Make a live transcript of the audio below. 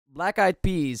Black Eyed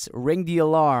Peas, Ring the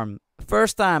Alarm.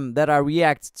 First time that I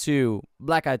react to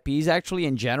Black Eyed Peas actually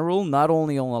in general, not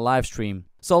only on a live stream.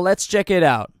 So let's check it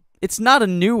out. It's not a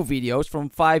new video, it's from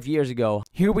 5 years ago.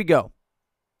 Here we go.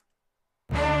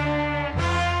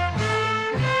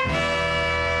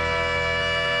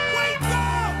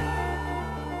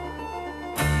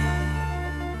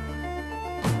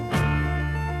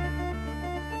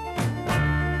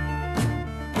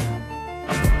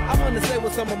 To say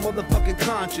what's on my motherfucking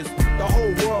conscious. The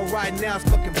whole world right now is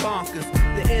fucking bonkers.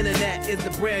 The internet is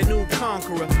the brand new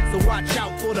conqueror. So watch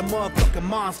out for the motherfucking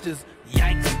monsters.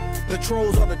 Yikes. The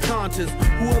trolls are the taunters.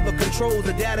 Whoever controls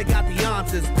the data got the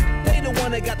answers. They the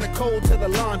one that got the code to the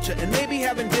launcher. And they be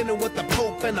having dinner with the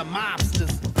Pope and the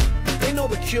mobsters. They know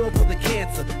the cure for the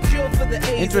cancer, cure for the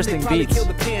AIDS. Interesting and they probably beats. kill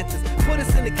the Panthers. Put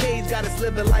us in the cage, got us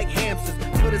living like hamsters.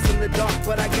 Put us in the dark,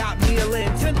 but I got me a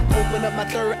lantern. Open up my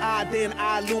third eye, then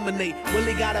I illuminate.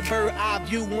 Really got a bird eye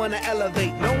view, wanna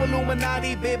elevate. No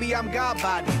Illuminati, baby, I'm God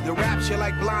body. The rapture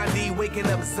like Blondie, waking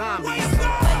up zombies.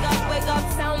 Wake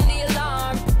up, sound the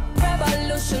alarm.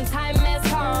 Revolution time has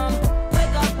come.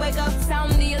 Wake up,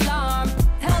 sound the alarm.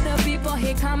 Tell the people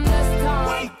here come the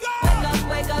storm.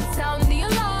 Wake up, sound the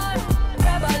alarm.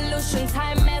 Revolution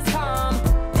time has come.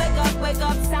 Wake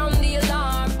up, sound the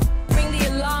alarm. Ring the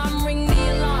alarm, ring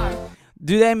the alarm.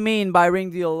 Do they mean by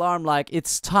ring the alarm like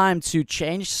it's time to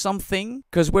change something?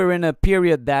 Because we're in a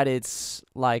period that it's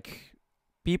like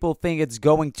people think it's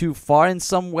going too far in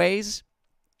some ways.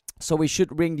 So we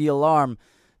should ring the alarm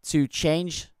to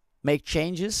change, make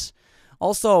changes.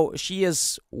 Also, she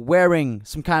is wearing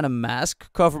some kind of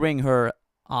mask covering her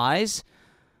eyes.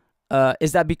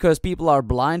 Is that because people are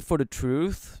blind for the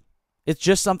truth? It's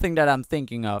just something that I'm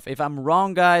thinking of. If I'm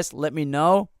wrong, guys, let me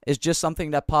know. It's just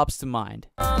something that pops to mind.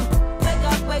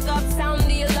 Wake up, sound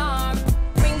the alarm.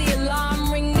 Ring the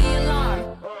alarm, ring the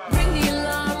alarm. Ring the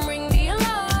alarm, ring the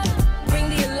alarm. Ring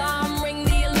the alarm, ring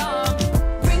the alarm.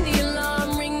 Ring the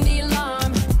alarm, ring the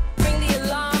alarm. Ring the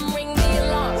alarm, ring the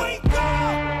alarm. Wake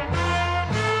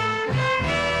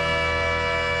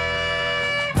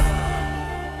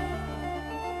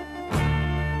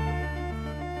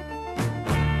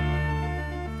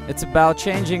It's about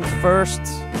changing first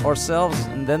ourselves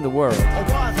and then the world. A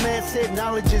wise man said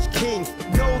knowledge is king.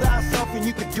 Know thyself and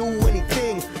you can do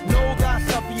anything. Know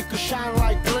thyself and you can shine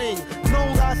like bling.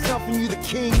 Know thyself and you the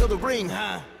king of the ring,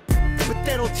 huh? But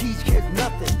they don't teach kids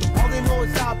nothing. All they know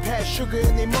is iPad, sugar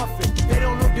in their muffin. They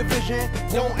don't know division,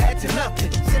 don't add to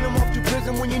nothing. Send them off to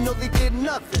prison when you know they did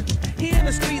nothing. He in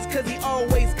the streets cause he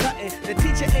always cutting. The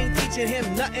teacher ain't teaching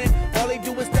him nothing. All they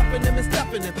do is stuffing them and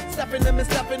stuffing them. Stuffing them and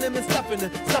stuffing them and stuffing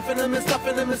them. Stuffing them and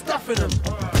stuffing them and stuffing them.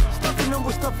 Stuffing them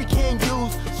with stuff he can't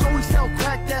use. So he sell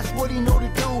crack, that's what he know to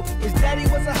do. His daddy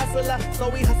was a hustler, so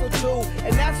he hustled too.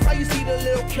 And that's why you see the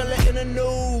little killer in the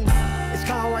news. It's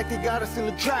kinda like they got us in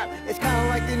the trap. It's kinda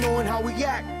like they knowing how we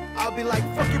act. I'll be like,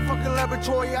 fuck your fucking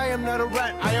laboratory, I am not a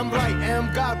rat. I am light, I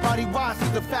am God, body wise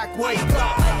is the fact. Wake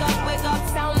up,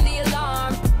 sound the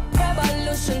alarm.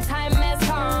 Revolution time has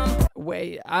come.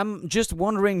 Wait, I'm just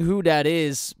wondering who that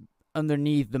is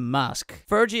underneath the mask.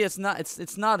 Fergie, it's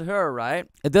not her, right?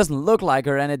 It doesn't look like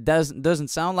her, and it doesn't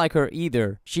sound like her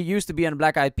either. She used to be on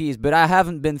Black Eyed Peas, but I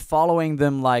haven't been following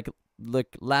them like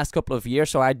last couple of years,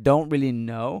 so I don't really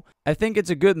know. I think it's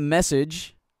a good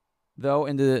message though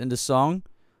in the song.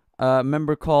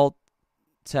 Member called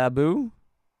Taboo,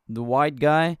 the white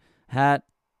guy, had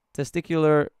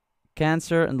testicular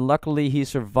cancer and luckily he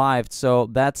survived, so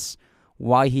that's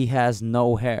why he has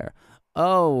no hair.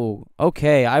 Oh,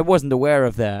 okay, I wasn't aware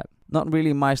of that. Not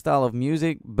really my style of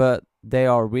music, but they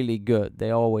are really good.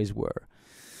 They always were.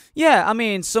 Yeah, I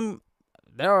mean,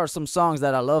 there are some songs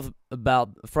that I love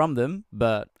from them,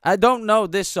 but I don't know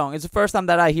this song. It's the first time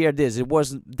that I hear this. It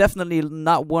was definitely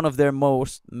not one of their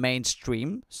most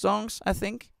mainstream songs, I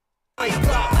think. Wake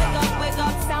up,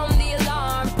 sound the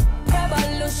alarm.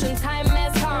 Revolution time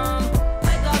has come.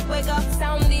 Wake up,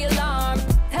 sound the alarm.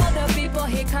 Tell the people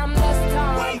here come the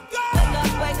storm.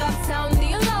 Wake up, sound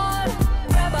the alarm.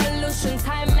 Revolution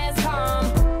time has come.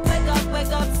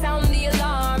 Wake up, sound the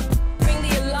alarm. Ring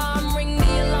the alarm, ring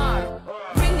the alarm.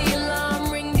 Ring the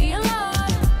alarm, ring the alarm.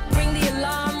 Ring the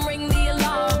alarm, ring the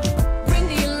alarm. Ring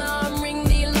the alarm, ring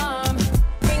the alarm.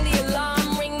 Ring the alarm,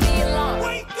 ring the alarm.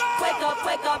 Wake up,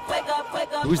 wake up, wake up,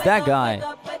 wake up. Who's that guy? Wake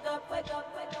up, wake up, wake up,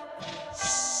 wake up.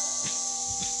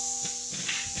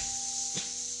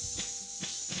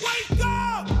 Wake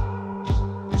up!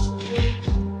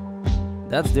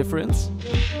 That's different.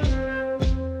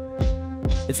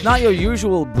 It's not your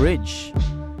usual bridge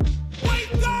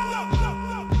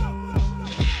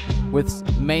with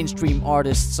mainstream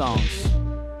artist songs.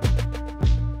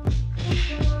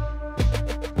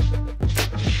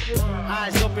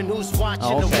 eyes open, who's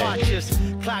watching the watchers?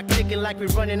 Clock ticking like we're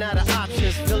running out of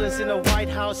options. Villains in the White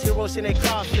House, heroes in their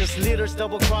coffins. Leaders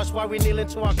double cross while we kneeling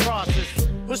to our crosses.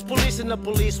 Who's policing the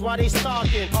police? Why they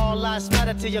stalking? All lives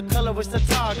matter to your color is the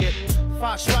target.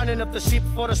 Fox running up the sheep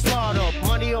for the slaughter.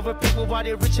 Money over people while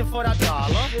they're reaching for that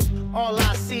dollar. All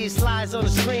I see is lies on the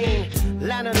screen.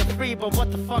 Land of the free, but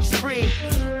what the fuck's free?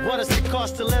 What does it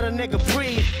cost to let a nigga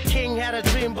breathe? King had a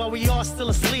dream, but we all still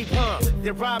asleep, huh?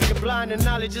 They rob you blind and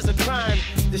knowledge is a crime.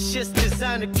 The shit's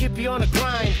designed to keep you on the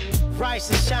grind. Rise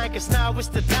and shine, cause now it's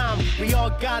the time. We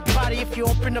all got body if you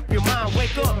open up your mind.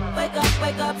 Wake up.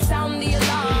 Wake up, sound the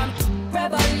alarm.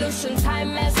 Revolution time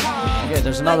has come. Okay,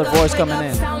 there's another voice coming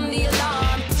in. Sound the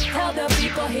alarm. Tell the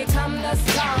people here come the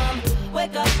storm.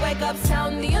 Wake up,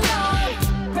 sound the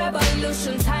alarm.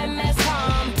 Revolution time has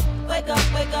come. Wake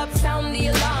up, sound the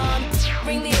alarm.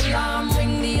 Ring the alarm,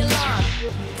 ring the alarm.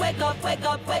 Wake up, wake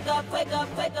up, wake up, wake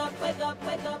up, wake up, wake up,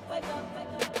 wake up, wake up, wake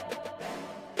up.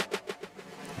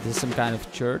 This is some kind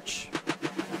of church.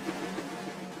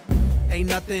 Ain't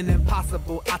nothing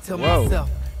impossible. I tell myself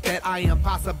that I am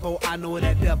possible. I know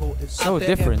that devil is so out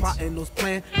there different. plotting those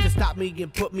plans to stop me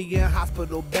and put me in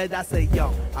hospital bed. I say,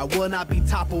 yo, I will not be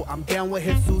toppled. I'm down with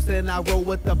Jesus and I roll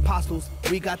with the apostles.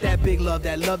 We got that big love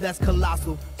that's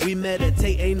colossal. We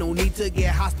meditate, ain't no need to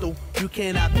get hostile. You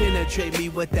cannot penetrate me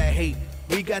with that hate.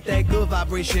 We got that good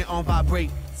vibration on vibrate.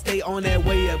 Stay on that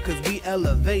way up cause we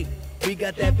elevate. We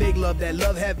got that big love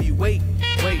heavyweight.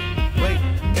 Wait,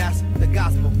 that's the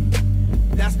gospel.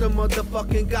 That's the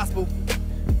motherfucking gospel.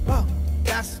 Oh,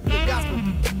 that's the gospel.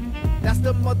 That's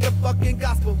the motherfucking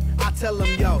gospel. I tell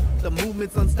them, yo, the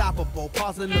movement's unstoppable.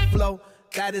 Pausing the flow,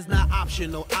 that is not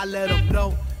optional. I let them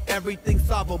know everything's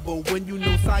solvable. When you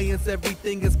know science,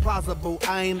 everything is plausible.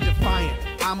 I am defiant,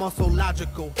 I'm also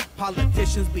logical.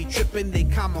 Politicians be tripping, they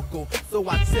comical. So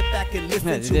I sit back and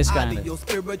listen to audio.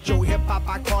 Spiritual hip-hop,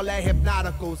 I call that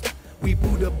hypnoticals. We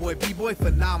Buddha boy, B-boy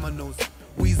phenomenals.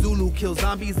 We Zulu kill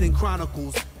zombies in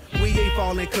chronicles. We ain't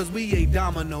falling cause we ain't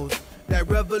dominoes. That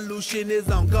revolution is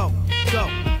on go.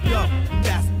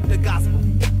 That's the gospel.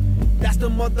 That's the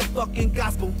motherfucking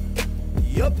gospel.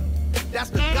 Yup, that's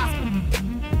the gospel.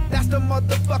 That's the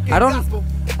motherfucking gospel.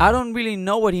 I don't really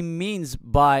know what he means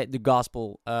by the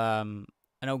gospel. I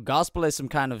know gospel is some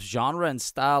kind of genre and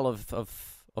style of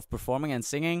performing and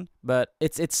singing, but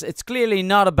it's clearly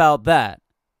not about that.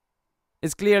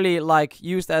 It's clearly like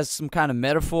used as some kind of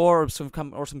metaphor or some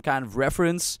kind of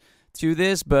reference to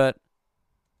this, but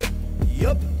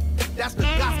yup, that's the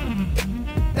gospel.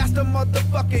 That's the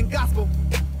motherfucking gospel.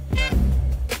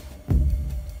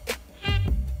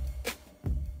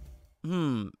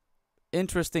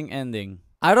 Interesting ending.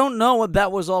 I don't know what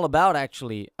that was all about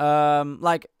actually.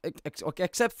 Like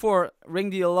except for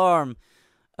Ring the Alarm,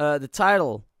 the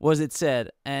title was it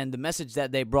said, and the message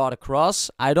that they brought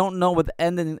across. I don't know what the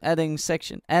ending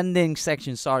section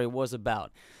was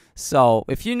about. So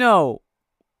if you know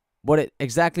what it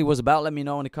exactly was about, let me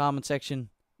know in the comment section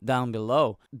down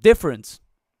below. Different.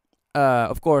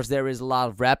 Of course, there is a lot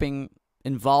of rapping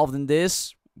involved in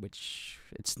this, which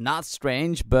it's not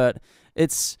strange, but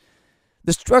it's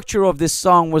the structure of this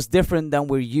song was different than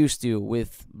we're used to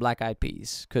with Black Eyed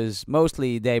Peas, because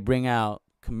mostly they bring out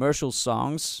commercial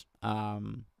songs.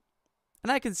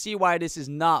 And I can see why this is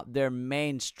not their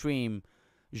mainstream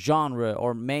genre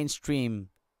or mainstream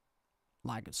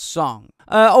like song.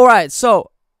 Alright,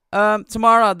 so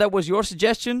Tamara, that was your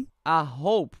suggestion. I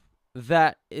hope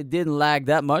that it didn't lag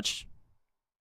that much.